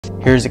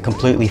Here's a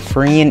completely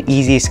free and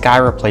easy sky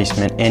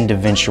replacement in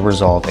Davinci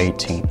Resolve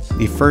 18.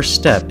 The first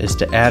step is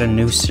to add a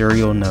new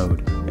serial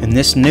node. In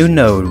this new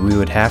node, we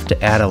would have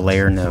to add a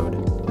layer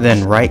node.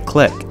 Then right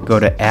click,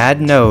 go to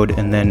add node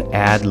and then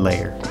add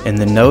layer. In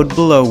the node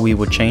below we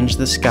will change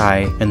the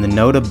sky and the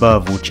node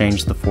above will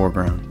change the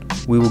foreground.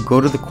 We will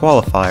go to the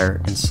qualifier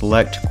and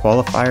select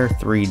qualifier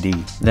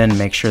 3D. Then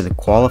make sure the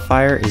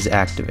qualifier is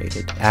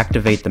activated.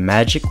 Activate the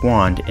magic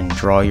wand and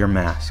draw your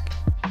mask.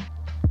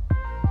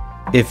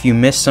 If you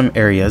miss some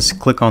areas,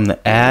 click on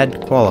the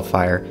add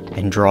qualifier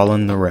and draw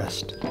in the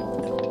rest.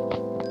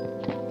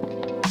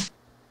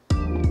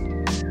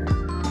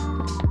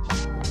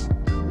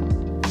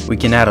 We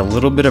can add a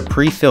little bit of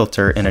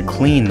pre-filter and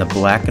clean the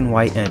black and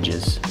white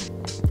edges.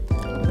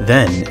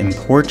 Then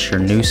import your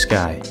new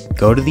sky.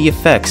 Go to the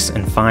effects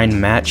and find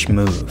match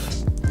move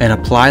and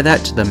apply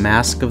that to the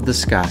mask of the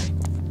sky.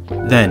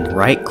 Then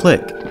right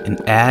click and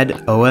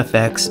add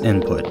OFX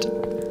input.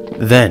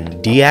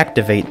 Then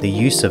deactivate the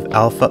use of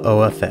alpha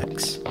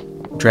OFX.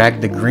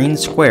 Drag the green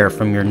square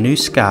from your new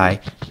sky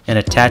and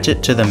attach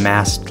it to the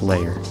masked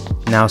layer.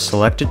 Now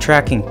select a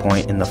tracking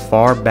point in the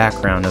far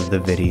background of the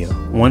video.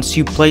 Once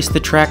you place the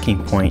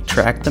tracking point,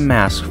 track the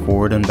mask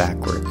forward and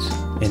backwards.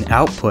 In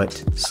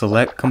output,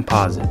 select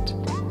composite.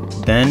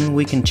 Then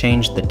we can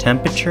change the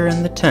temperature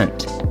and the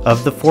tint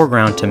of the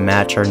foreground to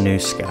match our new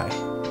sky.